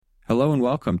Hello and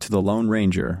welcome to The Lone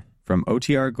Ranger from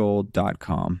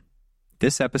OTRGold.com.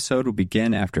 This episode will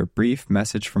begin after a brief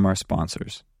message from our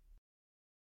sponsors.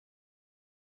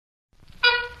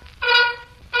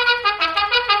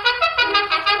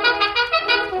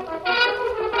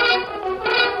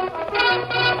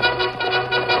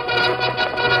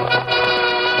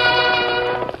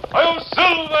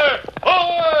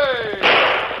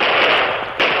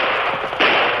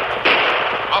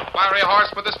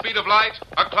 With the speed of light,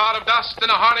 a cloud of dust,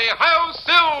 and a hearty "Hi-Yo,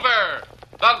 Silver!"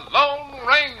 The Lone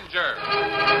Ranger.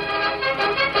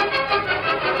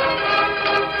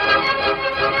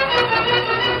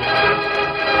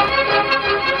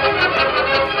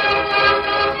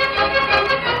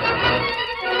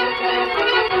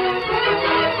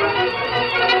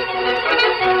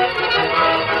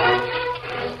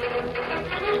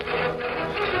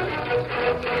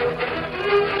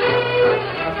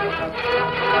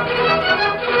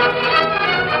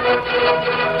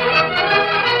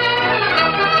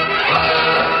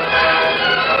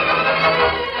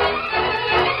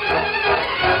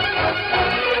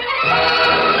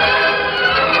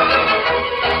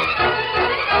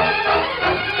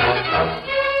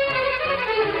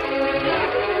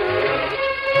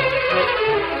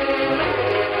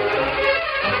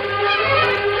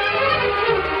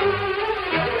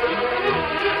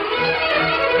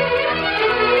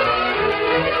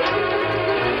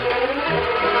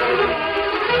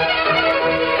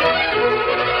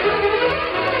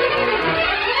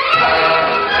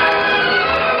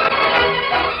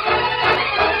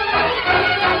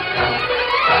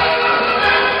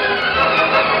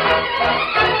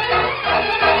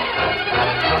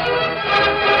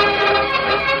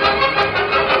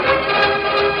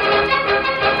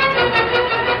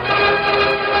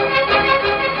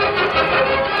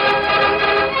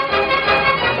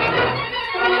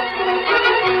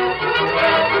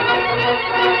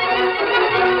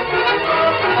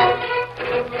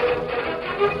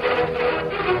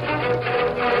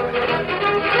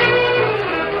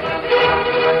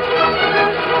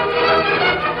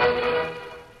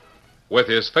 With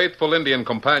his faithful Indian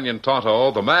companion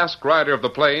Tonto, the masked rider of the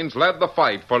plains led the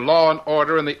fight for law and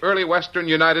order in the early western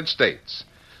United States.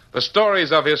 The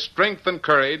stories of his strength and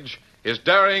courage, his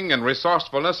daring and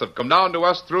resourcefulness have come down to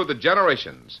us through the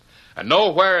generations. And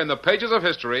nowhere in the pages of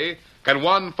history can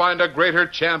one find a greater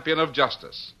champion of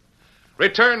justice.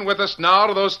 Return with us now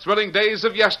to those thrilling days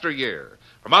of yesteryear.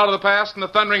 From out of the past and the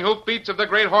thundering hoofbeats of the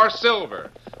great horse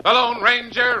Silver, the Lone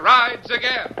Ranger rides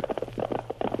again.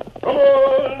 Come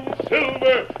on,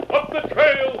 Silver, up the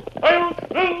trail. Hi-Yo,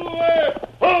 Silver!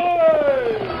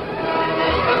 Hi!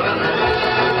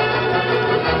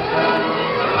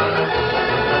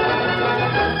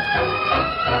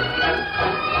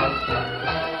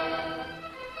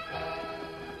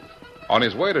 On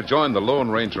his way to join the Lone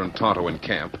Ranger and Tonto in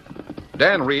camp,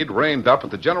 Dan Reed reined up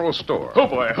at the general store. Ho,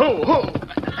 boy, ho, ho!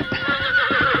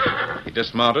 He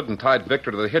dismounted and tied Victor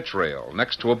to the hitch rail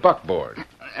next to a buckboard.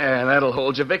 That'll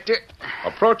hold you, Victor.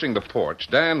 Approaching the porch,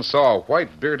 Dan saw a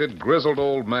white-bearded, grizzled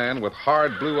old man with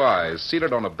hard blue eyes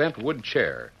seated on a bent wood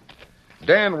chair.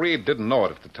 Dan Reed didn't know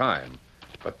it at the time,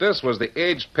 but this was the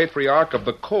aged patriarch of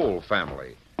the Cole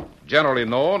family, generally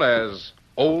known as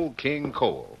Old King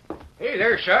Cole. Hey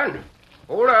there, son.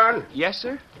 Hold on. Yes,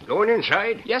 sir? Going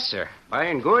inside? Yes, sir.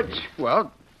 Buying goods?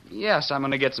 Well, yes, I'm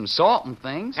going to get some salt and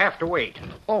things. Have to wait.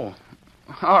 Oh,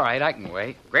 all right, I can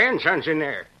wait. Grandson's in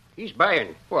there. He's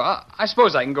buying. Well, I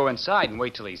suppose I can go inside and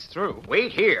wait till he's through.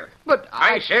 Wait here. But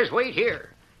I says wait here.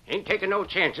 Ain't taking no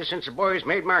chances since the boy's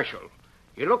made marshal.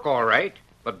 You look all right,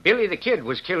 but Billy the Kid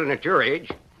was killing at your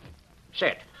age.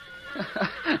 Sit.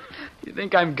 You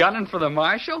think I'm gunning for the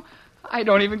marshal? I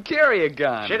don't even carry a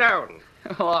gun. Sit down.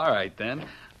 Well, all right, then.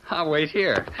 I'll wait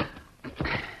here.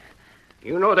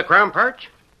 You know the Cromparts?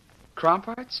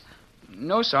 Cromparts?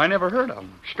 No, sir, I never heard of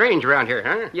them. Strange around here,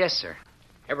 huh? Yes, sir.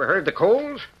 Ever heard the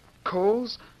Coles?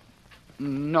 Coles?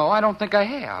 No, I don't think I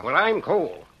have. Well, I'm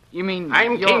Cole. You mean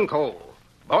I'm King Cole,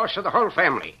 boss of the whole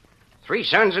family. 3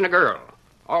 sons and a girl,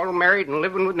 all married and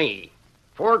living with me.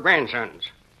 4 grandsons,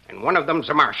 and one of them's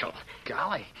a marshal.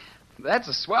 Golly, that's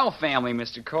a swell family,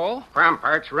 Mr. Cole.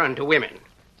 Cromparts run to women.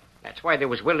 That's why they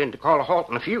was willing to call a halt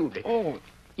in the feud. Oh,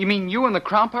 you mean you and the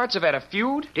Cromparts have had a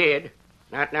feud? Did.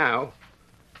 Not now.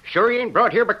 Sure you ain't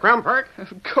brought here by Crompart?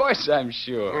 Of course I'm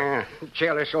sure.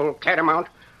 Jealous old catamount.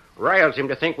 Riles him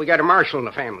to think we got a marshal in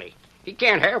the family. He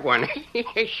can't have one.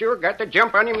 He sure got the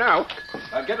jump on him now.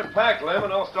 Get it packed, Lem,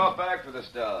 and I'll start back for this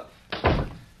stuff.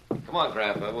 Come on,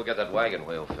 Grandpa. We'll get that wagon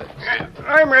wheel fixed.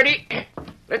 I'm ready.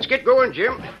 Let's get going,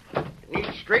 Jim. It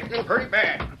needs straightening pretty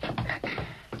bad.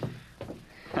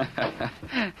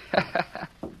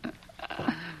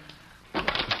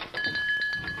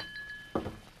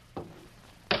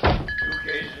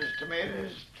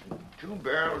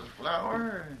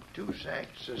 2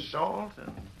 sacks of salt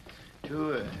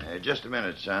and just a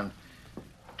minute, son.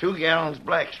 2 gallons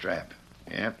blackstrap.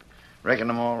 Yep. Reckon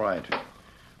I'm all right.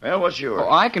 Well, what's yours?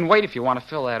 Oh, I can wait if you want to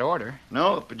fill that order.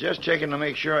 No, but just checking to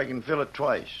make sure I can fill it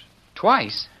twice.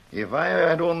 Twice? If I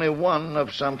had only one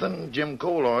of something Jim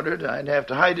Cole ordered, I'd have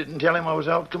to hide it and tell him I was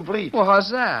out complete. Well,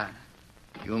 how's that?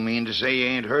 You mean to say you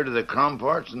ain't heard of the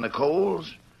Cromparts and the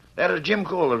Coles? That is Jim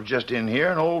Cole was just in here,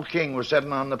 and old King was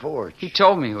sitting on the porch. He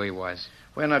told me who he was.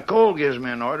 When a Cole gives me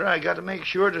an order, I got to make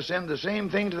sure to send the same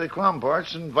thing to the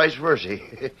Cromparts and vice versa.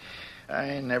 I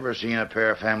ain't never seen a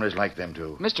pair of families like them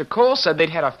two. Mr. Cole said they'd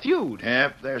had a feud.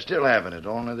 Yep, they're still having it,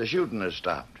 only the shooting has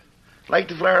stopped. Like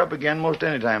to flare up again most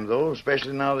any time, though,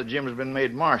 especially now that Jim's been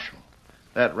made marshal.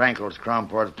 That rankles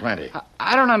Cromparts plenty.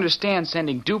 I don't understand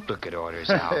sending duplicate orders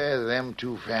out. Them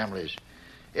two families.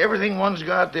 Everything one's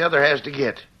got, the other has to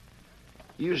get.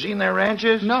 You seen their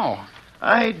ranches? No.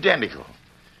 Identical.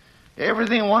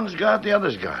 Everything one's got, the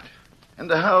other's got. And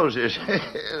the houses,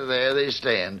 there they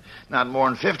stand, not more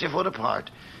than 50 foot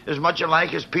apart, as much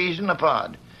alike as peas in a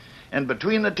pod. And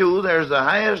between the two, there's the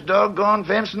highest doggone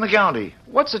fence in the county.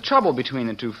 What's the trouble between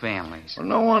the two families? Well,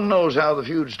 no one knows how the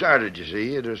feud started, you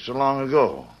see. It was so long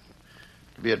ago.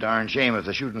 It'd be a darn shame if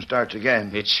the shooting starts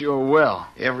again. It sure will.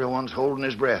 Everyone's holding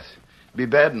his breath. It'd be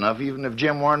bad enough even if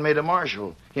Jim Warren made a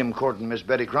marshal. Him courting Miss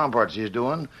Betty Cromparts he's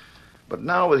doing. But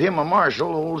now with him a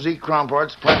marshal, old Zeke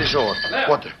Crompart's plenty short. Lem.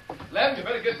 What the... Lem, you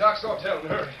better get Doc's hotel and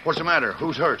hurry. What's the matter?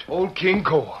 Who's hurt? Old King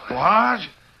Cole. What?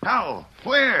 How?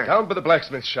 Where? Down by the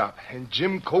blacksmith shop. And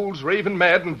Jim Cole's raving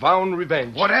mad and vowing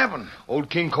revenge. What happened? Old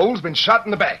King Cole's been shot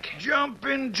in the back.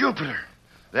 Jumping Jupiter.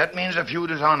 That means the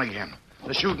feud is on again.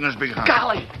 The shooting has begun.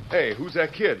 Golly! Hey, who's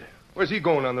that kid? Where's he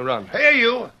going on the run? Hey,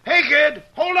 you. Hey, kid.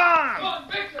 Hold on. Come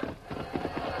on, Victor.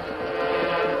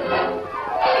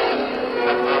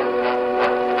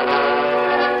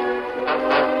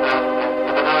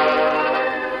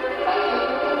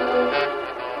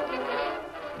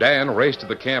 Dan raced to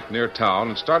the camp near town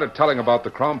and started telling about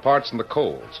the Cromparts and the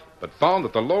Coles, but found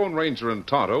that the Lone Ranger and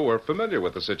Tonto were familiar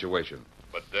with the situation.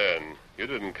 But, Dan, you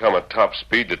didn't come at top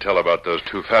speed to tell about those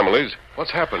two families. What's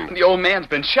happened? The old man's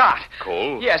been shot.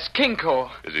 Cole? Yes, King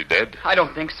Cole. Is he dead? I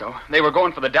don't think so. They were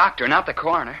going for the doctor, not the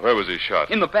coroner. Where was he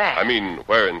shot? In the back. I mean,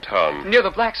 where in town? Near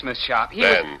the blacksmith shop.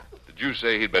 Dan, did you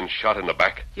say he'd been shot in the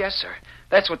back? Yes, sir.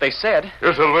 That's what they said.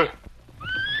 Here, Silver.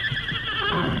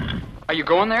 Are you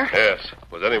going there? Yes.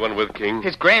 Was anyone with King?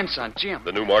 His grandson, Jim.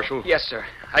 The new marshal? Yes, sir.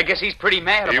 I guess he's pretty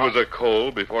mad about He was a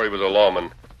Cole before he was a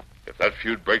lawman. If that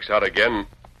feud breaks out again,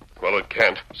 well, it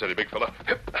can't, steady big fella.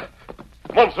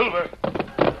 Come on, Silver.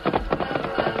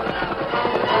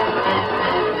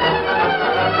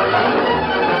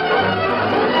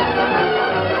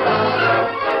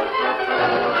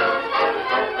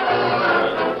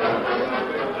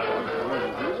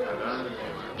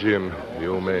 Jim, the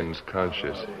old man's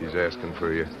conscious. He's asking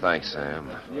for you. Thanks, Sam.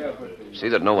 See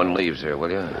that no one leaves here, will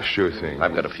you? Sure thing.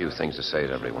 I've got a few things to say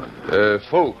to everyone.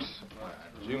 Folks,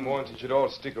 Jim wants you should all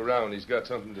stick around. He's got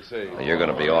something to say. You're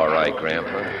going to be all right,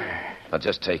 Grandpa. Now,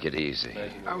 just take it easy.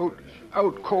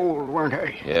 Out cold, weren't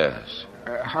I? Yes.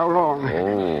 How long?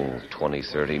 Oh, 20,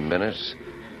 30 minutes.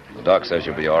 The doc says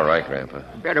you'll be all right, Grandpa.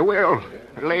 Better will.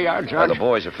 Lay odds Now, on the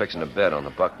boys are fixing a bed on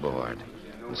the buckboard.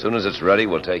 As soon as it's ready,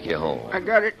 we'll take you home. I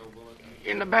got it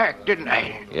in the back, didn't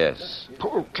I? Yes.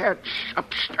 Polecats,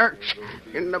 upstarts,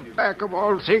 in the back of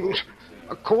all things.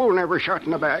 A Cole never shot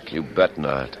in the back. You bet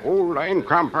not. Old line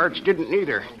Cromparts didn't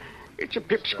neither. It's a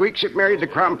pipsqueaks that married the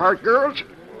Crompart girls.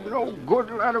 No good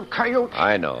lot of coyotes.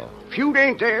 I know. Feud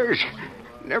ain't theirs.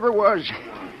 Never was.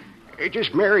 They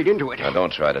just married into it. Now,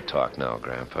 don't try to talk now,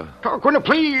 Grandpa. Talk when you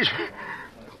please.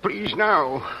 Please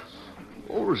now.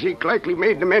 Old Zeke likely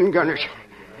made the men gunners.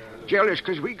 Jealous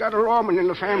because we got a lawman in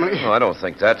the family. Oh, I don't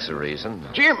think that's the reason.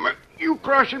 Jim, you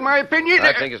crossing my opinion?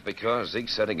 I think it's because Zeke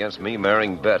set against me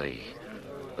marrying Betty.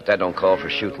 But that don't call for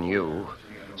shooting you.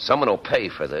 Someone will pay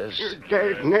for this. You're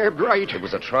dead nabbed right. It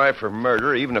was a try for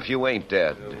murder, even if you ain't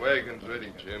dead. The wagon's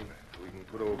ready, Jim. We can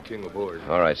put old King aboard.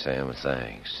 All right, Sam,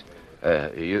 thanks.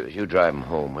 You drive him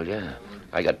home, will you?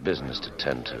 I got business to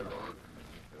tend to.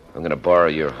 I'm going to borrow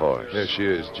your horse. There she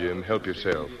is, Jim. Help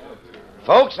yourself.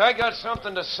 Folks, I got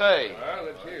something to say. Well,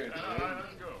 let's hear it.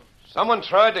 Someone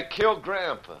tried to kill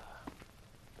Grandpa.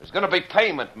 There's going to be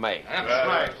payment made. That's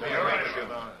right.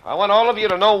 I want all of you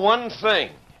to know one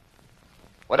thing.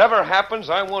 Whatever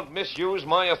happens, I won't misuse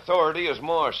my authority as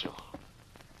marshal.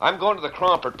 I'm going to the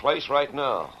Crompart place right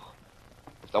now.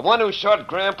 If the one who shot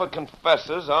Grandpa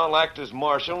confesses, I'll act as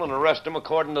marshal and arrest him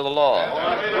according to the law.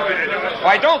 If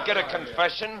I don't get a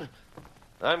confession,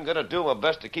 I'm going to do my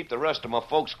best to keep the rest of my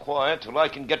folks quiet till I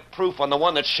can get proof on the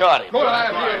one that shot him.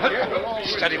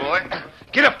 Steady, boy.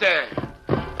 Get up there.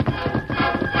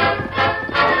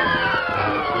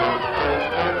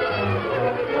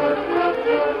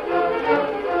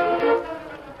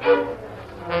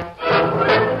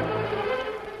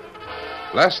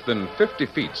 Less than 50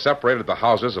 feet separated the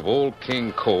houses of Old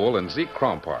King Cole and Zeke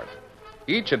Crompart.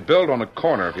 Each had built on a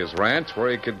corner of his ranch where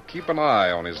he could keep an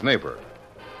eye on his neighbor.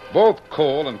 Both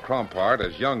Cole and Crompart,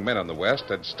 as young men in the West,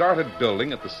 had started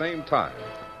building at the same time.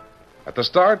 At the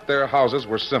start, their houses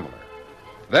were similar.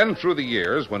 Then, through the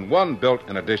years, when one built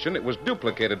an addition, it was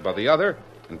duplicated by the other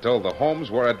until the homes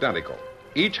were identical,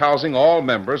 each housing all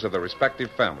members of their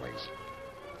respective families.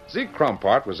 Zeke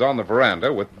Crompart was on the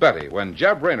veranda with Betty when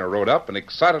Jeb Rayner rode up and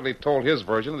excitedly told his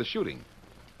version of the shooting.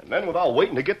 And then, without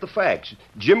waiting to get the facts,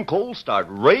 Jim Cole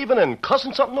started raving and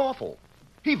cussing something awful.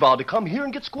 He vowed to come here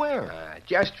and get square.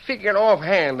 Just figured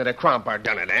offhand that a Crompart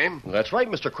done it, eh? That's right,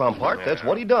 Mr. Crompart. That's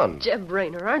what he done. Jeb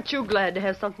Rayner, aren't you glad to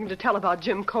have something to tell about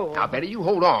Jim Cole? Now, Betty, you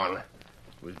hold on.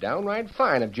 It was downright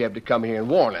fine of Jeb to come here and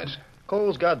warn us.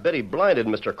 Cole's got Betty blinded,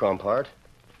 Mr. Crompart.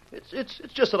 It's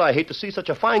just that I hate to see such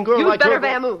a fine girl You'd like better her...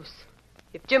 vamoose.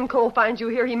 If Jim Cole finds you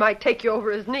here, he might take you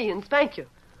over his knee and spank you.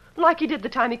 Like he did the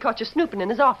time he caught you snooping in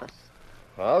his office.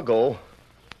 I'll go.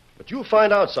 But you'll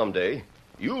find out someday.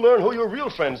 You'll learn who your real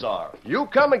friends are. You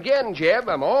come again, Jeb.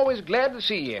 I'm always glad to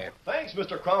see you. Thanks,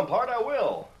 Mr. Crompart, I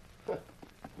will.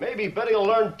 Maybe Betty will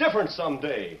learn different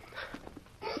someday.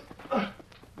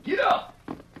 Get up!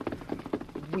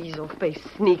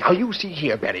 Weasel-faced sneak. Now, you see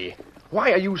here, Betty.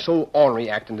 Why are you so ornery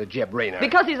acting to Jeb Rayner?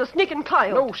 Because he's a sneaking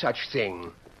coyote. No such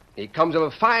thing. He comes of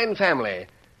a fine family.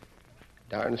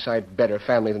 Darn sight better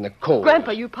family than the Coles.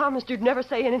 Grandpa, you promised you'd never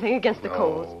say anything against the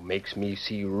Coles. Oh, makes me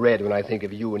see red when I think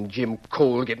of you and Jim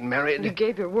Cole getting married. You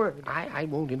gave your word. I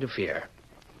won't interfere.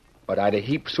 But I'd a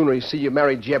heap sooner see you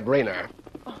marry Jeb Rayner.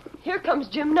 Oh, here comes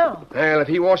Jim now. Well, if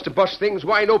he wants to bust things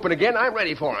wide open again, I'm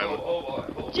ready for him.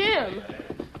 Jim.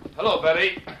 Hello,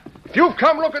 Betty. If you've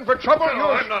come looking for trouble,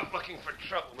 No, I'm not looking for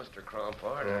trouble, Mr.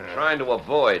 Crompart. I'm trying to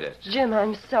avoid it. Jim,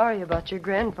 I'm sorry about your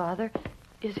grandfather.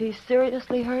 Is he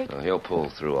seriously hurt? Well, he'll pull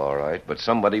through all right, but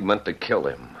somebody meant to kill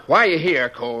him. Why are you here,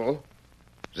 Cole?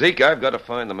 Zeke, I've got to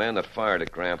find the man that fired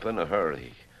at Grandpa in a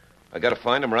hurry. I got to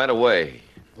find him right away.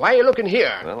 Why are you looking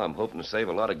here? Well, I'm hoping to save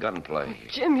a lot of gunplay.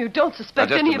 Jim, you don't suspect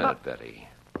now, just any a minute, about... Betty.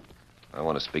 I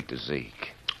want to speak to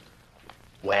Zeke.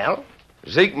 Well?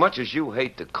 Zeke, much as you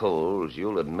hate the Coles,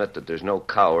 you'll admit that there's no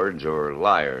cowards or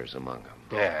liars among them.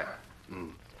 Yeah.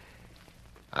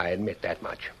 I admit that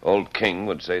much. Old King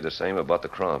would say the same about the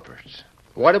Cromparts.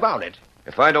 What about it?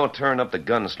 If I don't turn up the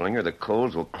gunslinger, the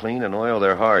Coles will clean and oil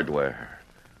their hardware.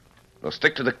 They'll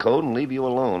stick to the code and leave you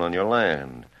alone on your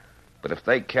land. But if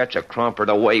they catch a Crompart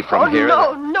away from here...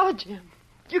 No, Jim.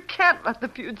 You can't let the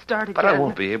feud start again. But I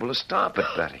won't be able to stop it,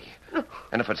 Betty.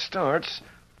 And if it starts,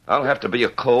 I'll have to be a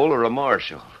Cole or a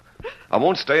marshal. I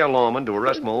won't stay a lawman to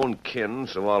arrest my own kin,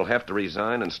 so I'll have to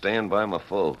resign and stand by my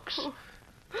folks.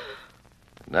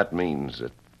 And that means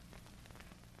that...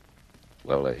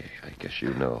 Well, I guess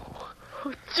you know.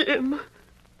 Oh, Jim.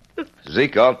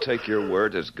 Zeke, I'll take your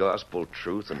word as gospel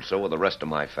truth, and so will the rest of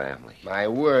my family. My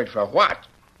word for what?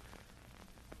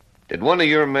 Did one of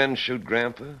your men shoot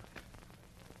Grandpa?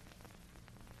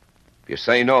 If you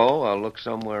say no, I'll look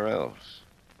somewhere else.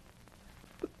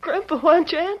 Grandpa, why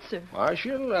don't you answer?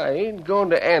 Marshal, I ain't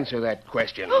going to answer that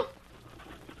question.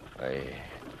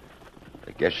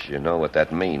 I guess you know what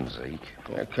that means, Zeke.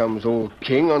 There comes old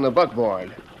King on the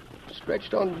buckboard,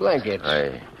 stretched on blankets.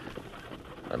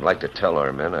 I'd like to tell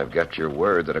our men I've got your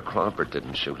word that a Crompart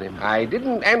didn't shoot him. I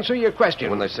didn't answer your question.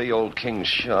 When they say old King's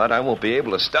shot, I won't be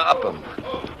able to stop him.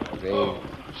 They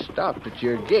stopped at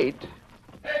your gate.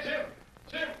 Hey, Jim!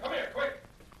 Jim, come here, quick!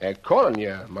 They're calling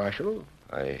you, Marshal.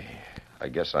 I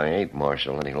guess I ain't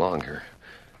Marshal any longer.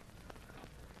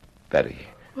 Betty.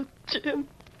 Oh, Jim.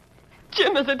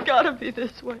 Jim, has it got to be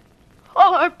this way?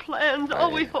 All our plans,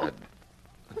 all we hope.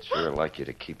 I'd sure like you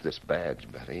to keep this badge,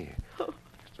 Betty.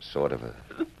 It's a sort of a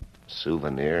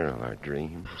souvenir of our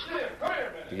dreams. Jim, come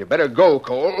here, man. You better go,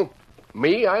 Cole.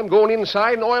 Me, I'm going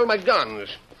inside and oil my guns.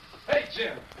 Hey,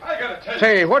 Jim, I gotta tell you...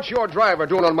 Say, what's your driver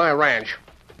doing on my ranch?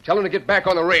 Tell him to get back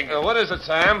on the ring. What is it,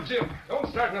 Sam? Jim, don't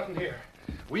start nothing here.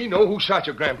 We know who shot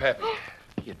your grandpappy.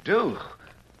 You do?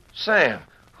 Sam,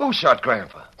 who shot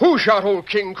Grandpa? Who shot old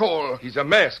King Cole? He's a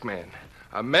masked man.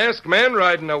 A masked man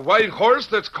riding a white horse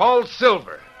that's called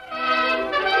Silver.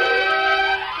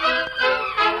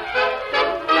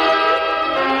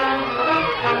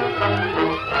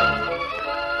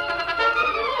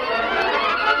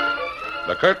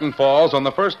 The curtain falls on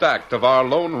the first act of our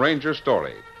Lone Ranger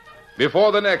story.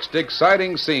 Before the next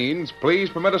exciting scenes, please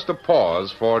permit us to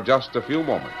pause for just a few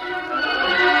moments.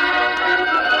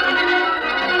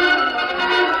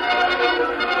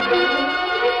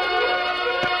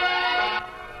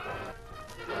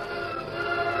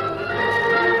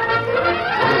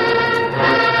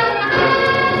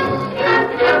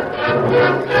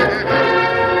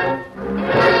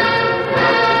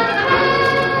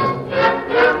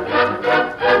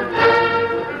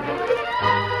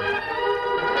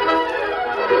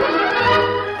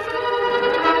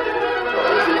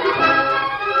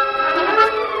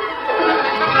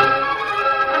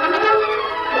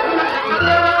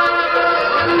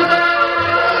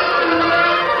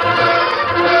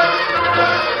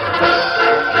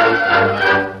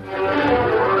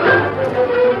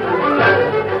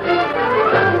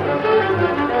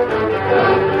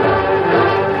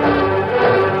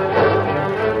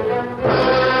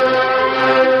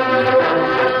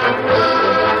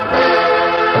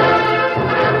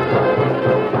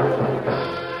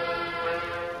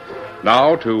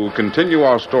 Now, to continue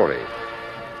our story.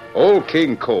 Old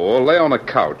King Cole lay on a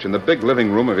couch in the big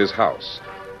living room of his house.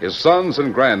 His sons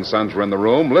and grandsons were in the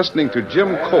room listening to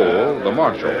Jim Cole, the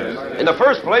marshal. In the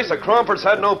first place, the Cromperts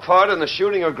had no part in the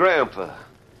shooting of Grandpa.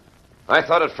 I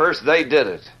thought at first they did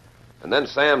it. And then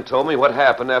Sam told me what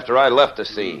happened after I left the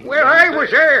scene. Well, I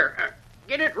was there.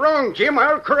 Get it wrong, Jim.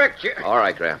 I'll correct you. All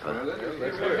right, Grandpa.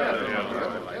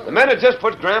 The men had just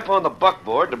put Grandpa on the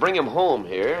buckboard to bring him home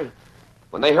here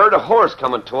when they heard a horse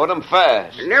coming toward them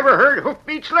fast. Never heard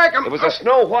hoofbeats like 'em. It was a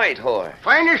snow-white horse.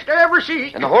 Finest I ever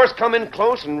see. And the horse come in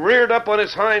close and reared up on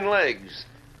his hind legs.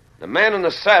 The man in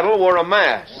the saddle wore a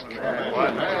mask.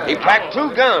 He packed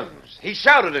 2 guns. He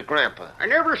shouted at Grandpa. I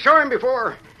never saw him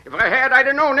before. If I had, I'd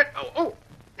have known it. Oh,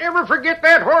 never forget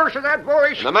that horse or that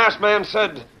voice. And the masked man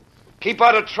said, "Keep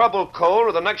out of trouble, Cole,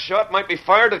 or the next shot might be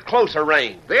fired at closer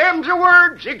range." Them's the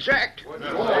words, exact.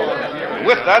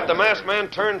 With that, the masked man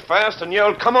turned fast and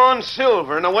yelled, "Come on,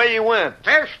 Silver," and away he went.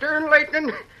 Faster than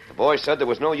lightning. The boy said there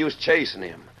was no use chasing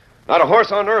him. Not a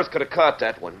horse on earth could have caught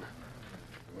that one.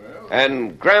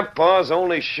 And Grandpa's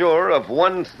only sure of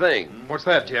one thing. What's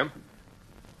that, Jim?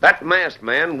 That masked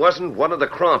man wasn't one of the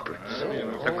Cromperts.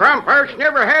 The Cromperts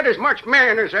never had as much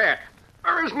man as that.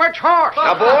 Or as much horse.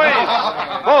 Now,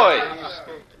 boys,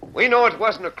 we know it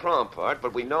wasn't a Crompart,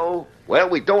 but we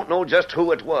don't know just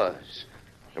who it was.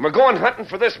 And we're going hunting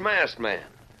for this masked man.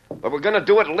 But we're going to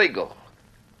do it legal.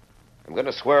 I'm going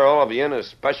to swear all of you in as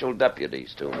special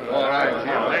deputies to him. All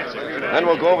right, Jim. Then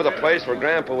we'll go over the place where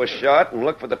Grandpa was shot and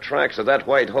look for the tracks of that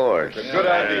white horse. Good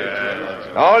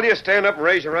idea. All of you stand up and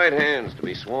raise your right hands to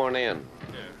be sworn in.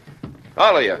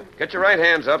 All of you, get your right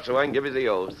hands up so I can give you the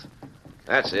oath.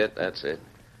 That's it.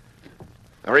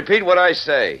 Now repeat what I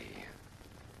say.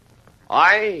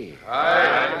 I.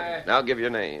 Now give your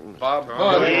names. Bob.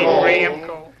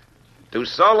 Do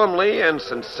solemnly and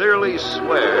sincerely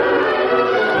swear.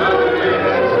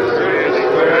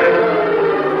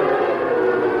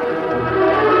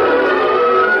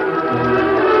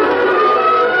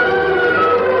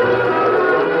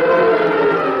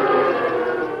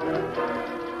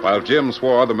 While Jim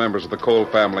swore other members of the Cole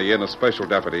family in as special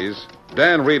deputies,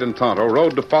 Dan, Reed, and Tonto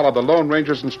rode to follow the Lone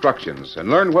Ranger's instructions and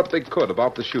learn what they could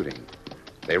about the shooting.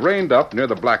 They reined up near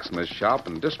the blacksmith shop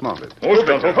and dismounted. Oh,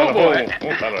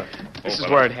 fella. This is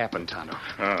where it happened, Tonto.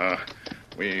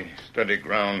 We study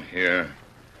ground here.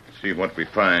 See what we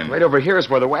find. Right over here is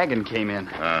where the wagon came in.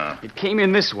 Ah. It came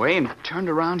in this way and turned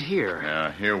around here.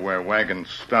 Yeah, here where wagons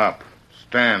stop.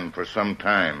 Stand for some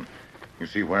time. You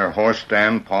see where horse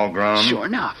stand, Paul ground? Sure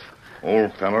enough.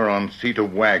 Old feller on seat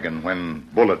of wagon when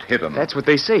bullet hit him. That's what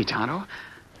they say, Tonto.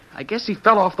 I guess he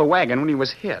fell off the wagon when he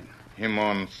was hit. Him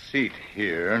on seat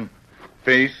here.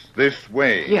 Face this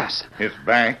way. Yes. His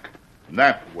back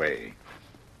that way.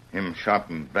 Him shot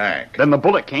in back. Then the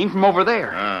bullet came from over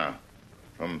there.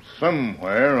 From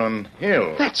somewhere on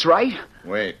hill. That's right.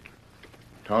 Wait.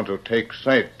 Tonto take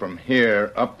sight from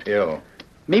here uphill.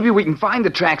 Maybe we can find the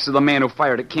tracks of the man who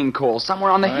fired at King Cole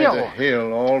somewhere on the hill. The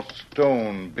hill, all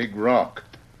stone, big rock.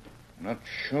 Not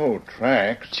show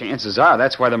tracks. Chances are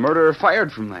that's why the murderer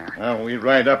fired from there. Now we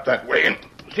ride up that way and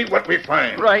see what we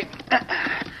find. Right.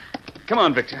 Come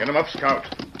on, Victor. Get him up, Scout.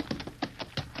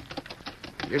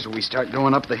 Here's where we start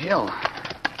going up the hill.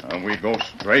 Now we go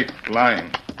straight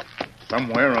line.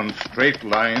 Somewhere on straight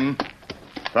line,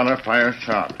 fella fire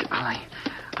shot.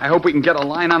 I hope we can get a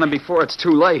line on him before it's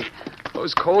too late.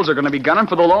 Those Coles are going to be gunning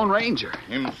for the Lone Ranger.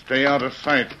 Him stay out of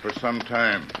sight for some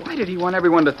time. Why did he want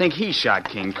everyone to think he shot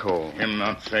King Cole? Him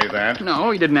not say that. No,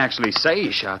 he didn't actually say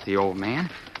he shot the old man.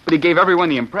 But he gave everyone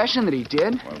the impression that he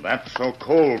did. Well, that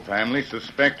so-Cole family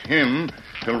suspect him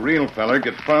till real feller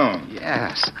gets found.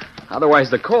 Yes. Otherwise,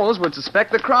 the Coles would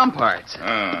suspect the Cromparts.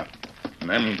 And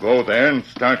then go there and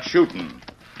start shooting.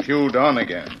 Feud on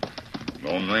again.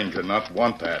 Lone Ranger not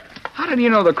want that. How did you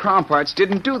know the Cromparts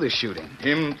didn't do the shooting?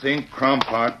 Him think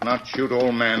Crompart not shoot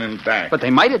old man in back. But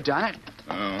they might have done it.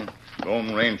 Oh,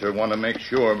 Lone Ranger want to make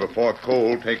sure before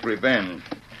Cole take revenge.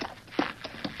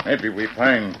 Maybe we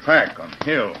find track on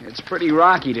hill. It's pretty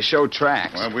rocky to show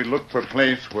tracks. Well, we look for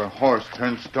place where horse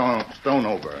turns stone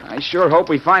over. I sure hope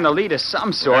we find a lead of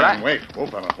some sort. Wait. Oh,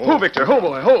 fella. Oh, Victor. Oh,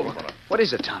 boy. Oh. What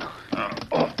is it, Tonto?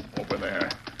 Over there.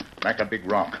 Back a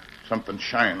big rock. Something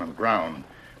shine on the ground.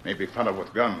 Maybe fella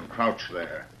with gun crouch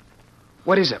there.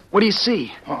 What is it? What do you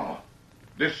see? Oh,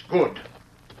 this good.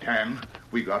 Tan,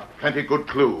 we got plenty good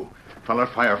clue. Fella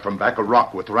fire from back a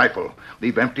rock with rifle.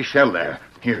 Leave empty shell there.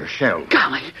 Here, shell.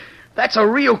 Golly, that's a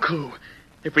real clue.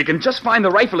 If we can just find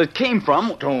the rifle it came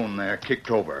from... Stone there kicked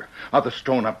over. Other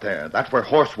stone up there. That's where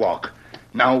horse walk.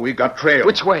 Now we got trail.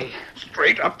 Which way?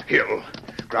 Straight uphill.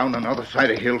 Ground on the other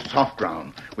side of hill, soft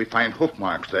ground. We find hoof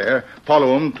marks there.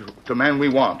 Follow them to man we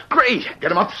want. Great.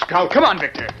 Get him up, Scout. Come on,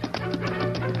 Victor.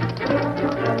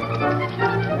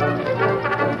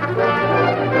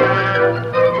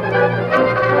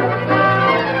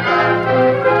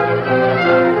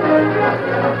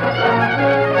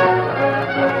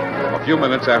 A few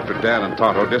minutes after Dan and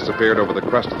Tonto disappeared over the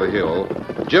crest of the hill,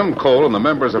 Jim Cole and the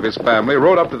members of his family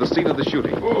rode up to the scene of the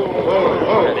shooting.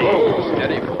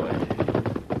 Steady, boy.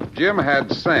 Jim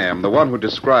had Sam, the one who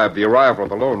described the arrival of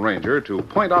the Lone Ranger, to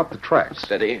point out the tracks.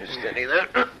 Steady there.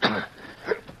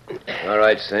 All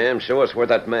right, Sam, show us where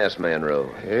that masked man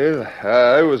rode. Well,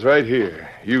 I was right here.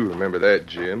 You remember that,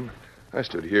 Jim. I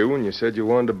stood here when you said you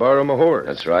wanted to borrow my horse.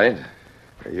 That's right.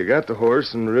 You got the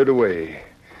horse and rid away.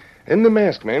 And the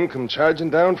masked man come charging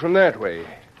down from that way.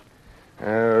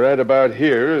 Right about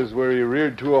here is where he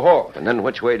reared to a halt. And then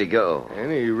which way to go?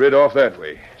 And he rid off that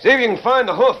way. See if you can find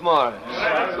the hoof marks.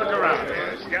 Let's look around.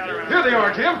 Here they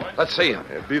are, Jim. Let's see them.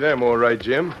 Be them all right,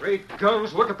 Jim. Great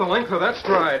guns, look at the length of that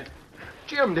stride.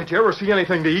 Jim, did you ever see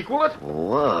anything to equal it?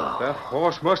 Whoa. That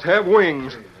horse must have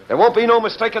wings. There won't be no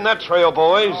mistaking that trail,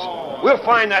 boys. We'll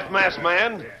find that masked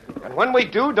man. And when we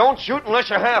do, don't shoot unless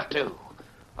you have to.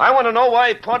 I want to know why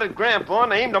he prodded Grandpa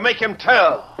and aimed to make him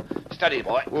tell. Steady,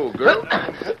 boy. Whoa, girl.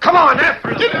 Come on,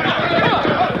 after him.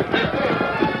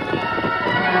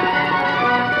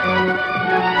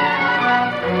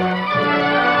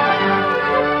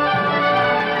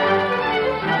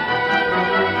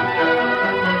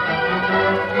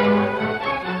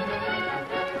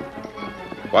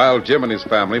 While Jim and his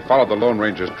family followed the Lone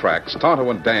Ranger's tracks, Tonto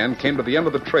and Dan came to the end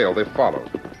of the trail they followed.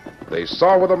 They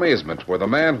saw with amazement where the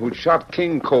man who'd shot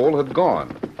King Cole had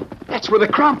gone. That's where the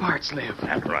Cromparts live.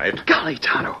 That's right. Golly,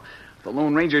 Tonto. The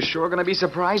Lone Ranger's sure going to be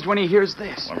surprised when he hears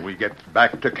this. When we get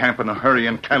back to camp in a hurry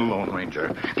and tell Lone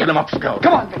Ranger. Get him up, Scout.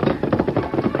 Come on, Victor.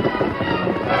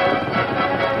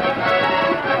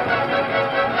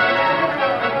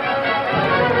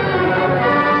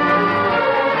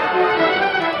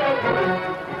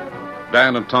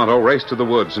 Dan and Tonto raced to the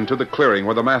woods and to the clearing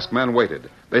where the masked man waited.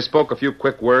 They spoke a few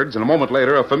quick words, and a moment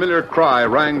later, a familiar cry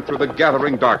rang through the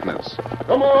gathering darkness.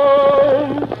 Come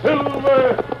on,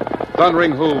 Silver!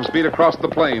 Thundering hooves beat across the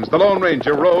plains. The Lone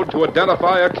Ranger rode to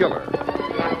identify a killer.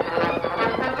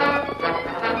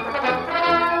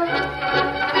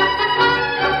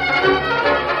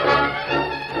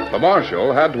 The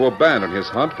marshal had to abandon his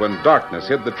hunt when darkness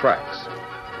hid the tracks.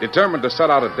 Determined to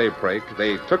set out at daybreak,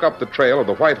 they took up the trail of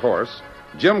the white horse.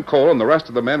 Jim Cole and the rest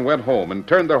of the men went home and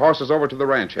turned their horses over to the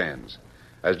ranch hands.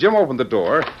 As Jim opened the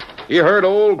door, he heard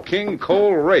old King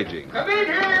Cole raging. Come in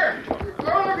here!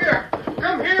 All of you!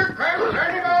 Come here, Grandpa,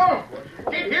 turn it all!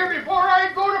 Get here before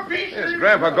I go to pieces! Is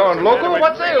Grandpa gone local?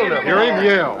 What's ailing him? Hear him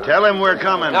yell. Tell him we're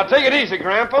coming. Now take it easy,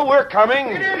 Grandpa. We're coming.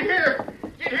 Get in here!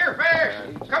 Get here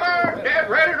fast! Come on, Dad,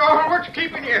 ran it all. What's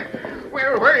keeping you?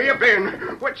 Well, where you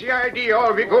been? What's the idea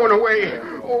of you going away?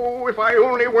 Oh, if I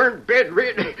only weren't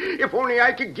bedrid. If only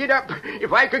I could get up.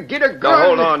 If I could get a gun. Now,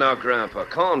 hold on now, Grandpa.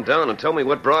 Calm down and tell me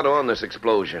what brought on this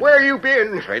explosion. Where you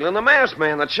been? Trailing the masked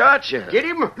man that shot you. Get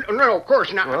him? No, of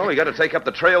course not. Well, we got to take up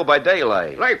the trail by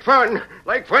daylight. Like fun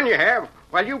you have.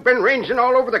 While you've been ranging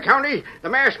all over the county, the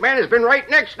masked man has been right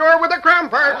next door with the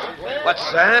Cromparts. What's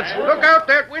that? Look out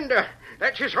that window.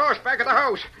 That's his horse back of the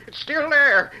house. It's still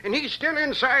there, and he's still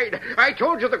inside. I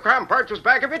told you the Cromparts was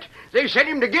back of it. They sent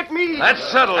him to get me. That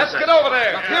settles Let's it. get over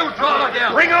there. You draw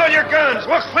again. Bring all your guns.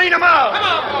 We'll clean them out. Come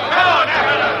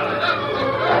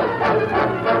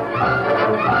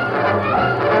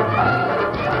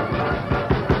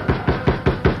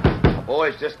on,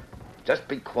 boys, just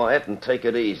be quiet and take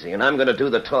it easy, and I'm going to do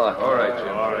the talking. All right,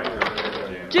 Jim. All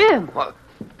right. Jim! What?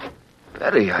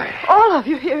 Betty, All of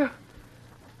you here.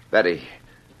 Betty,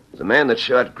 the man that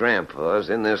shot Grandpa's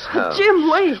in this house. Jim,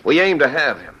 wait. We aim to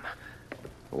have him.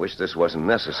 I wish this wasn't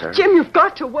necessary. Jim, you've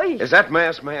got to wait. Is that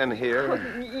masked man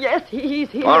here? Yes, he's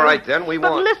here. All right, then, we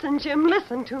But want... listen, Jim,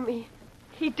 listen to me.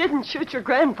 He didn't shoot your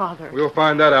grandfather. We'll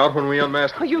find that out when we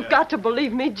unmask him. Oh, you've got to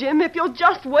believe me, Jim, if you'll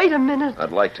just wait a minute.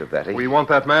 I'd like to, Betty. We want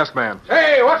that masked man.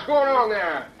 Hey, what's going on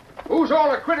there? Who's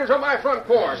all the critters on my front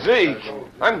porch? Zeke,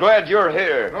 I'm glad you're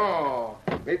here. Oh,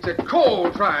 it's a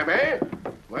cold time, eh?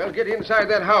 Well, get inside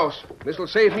that house. This'll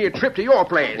save me a trip to your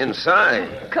place.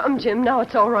 Inside? Come, Jim, now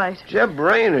it's all right. Jeb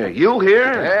Rayner, you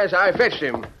here? Yes, I fetched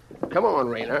him. Come on,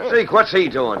 Rayner. Zeke, what's he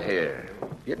doing here?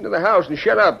 Get into the house and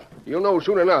shut up. You'll know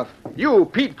soon enough. You,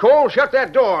 Pete Cole, shut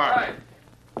that door. Right.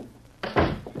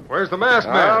 Where's the masked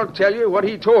man? I'll tell you what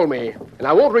he told me, and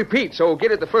I won't repeat, so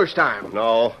get it the first time.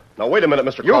 No. Now, wait a minute,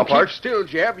 Mr. You Compart. keep still,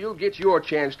 Jeb. You'll get your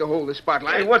chance to hold the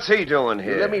spotlight. Hey, what's he doing You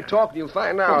here? let me talk and you'll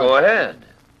find out. Well, go ahead.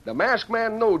 The masked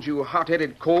man knowed you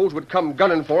hot-headed Coles would come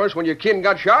gunning for us when your kin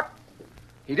got shot.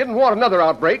 He didn't want another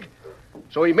outbreak,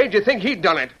 so he made you think he'd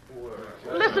done it.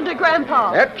 Listen to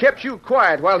Grandpa. That kept you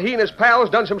quiet while he and his pals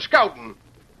done some scouting.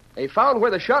 They found where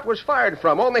the shot was fired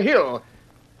from, on the hill.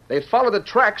 They followed the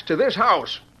tracks to this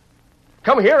house.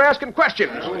 Come here asking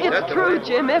questions. It's true,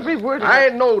 Jim, every word of I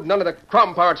it. knowed none of the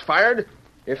Cromparts fired.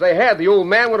 If they had, the old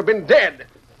man would have been dead.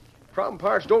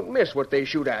 Cromparts don't miss what they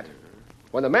shoot at.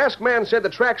 When the masked man said the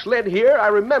tracks led here, I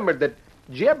remembered that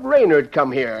Jeb Rayner had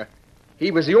come here. He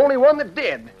was the only one that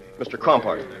did. Mr.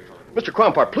 Compart. Mr.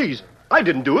 Compart, please. I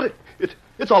didn't do it.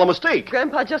 It's all a mistake.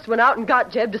 Grandpa just went out and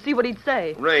got Jeb to see what he'd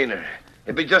say. Rayner,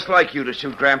 it'd be just like you to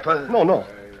shoot Grandpa. No.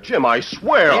 Jim, I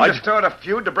swear He just started a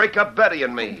feud to break up Betty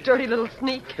and me. Dirty little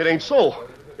sneak. It ain't so.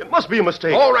 It must be a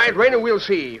mistake. All right, Rayner, we'll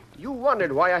see. You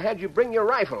wondered why I had you bring your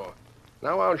rifle.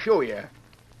 Now I'll show you.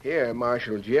 Here,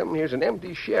 Marshal Jim, here's an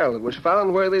empty shell that was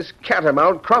found where this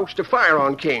catamount crouched to fire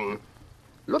on King.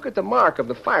 Look at the mark of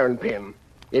the firing pin.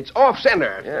 It's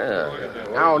off-center.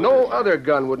 Yeah. Now, no other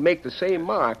gun would make the same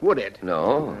mark, would it?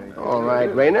 No. All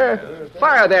right, Rayner.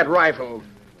 Fire that rifle.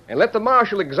 And let the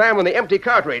marshal examine the empty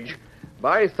cartridge.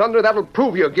 By thunder, that'll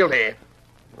prove you're guilty.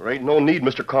 There ain't no need,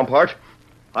 Mr. Compart.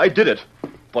 I did it.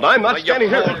 But I'm not standing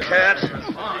you here. Cat.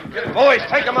 Boys,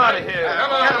 take him out of here.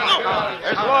 Come on.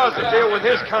 There's laws that deal with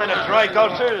his kind of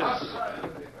dry-gulchers.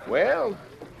 Well,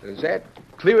 does that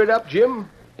clear it up, Jim?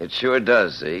 It sure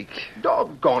does, Zeke.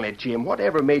 Doggone it, Jim.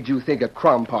 Whatever made you think a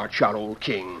Crompart shot old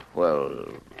King? Well,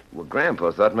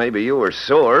 Grandpa thought maybe you were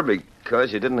sore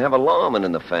because you didn't have a lawman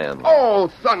in the family. Oh,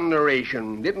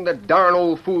 thunderation. Didn't the darn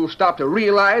old fool stop to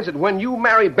realize that when you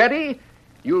marry Betty,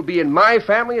 you'll be in my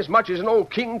family as much as an old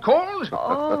King Cole's?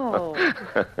 Oh.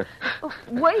 Oh,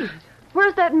 wait.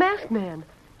 Where's that masked man?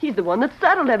 He's the one that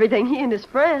settled everything, he and his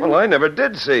friend. Well, I never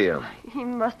did see him. He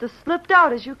must have slipped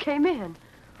out as you came in.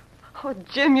 Oh,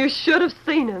 Jim, you should have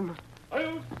seen him.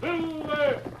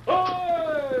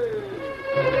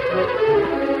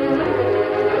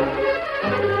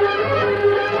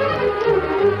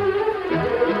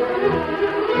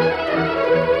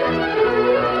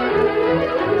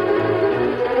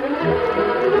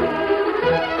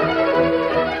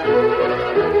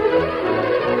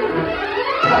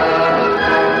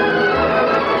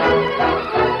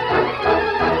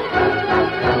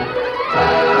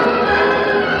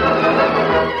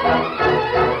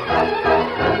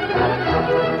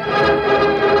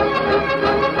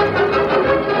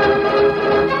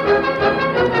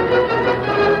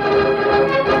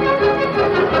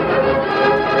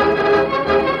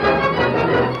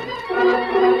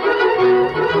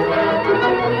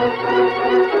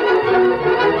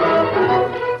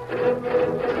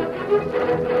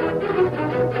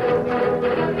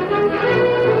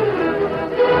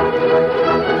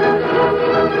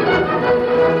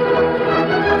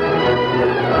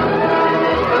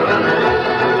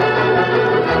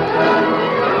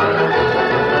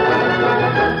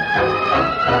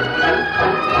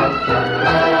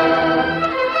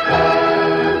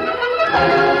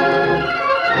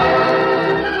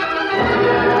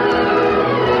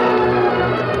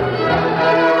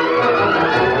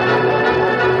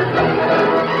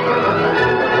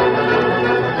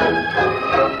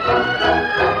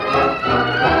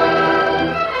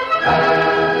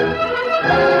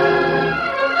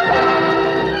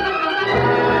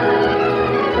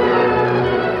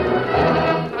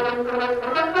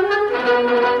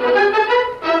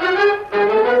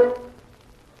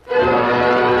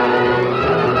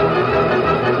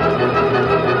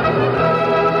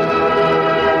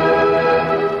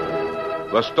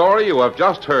 The story you have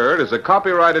just heard is a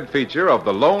copyrighted feature of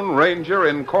the Lone Ranger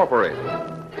Incorporated.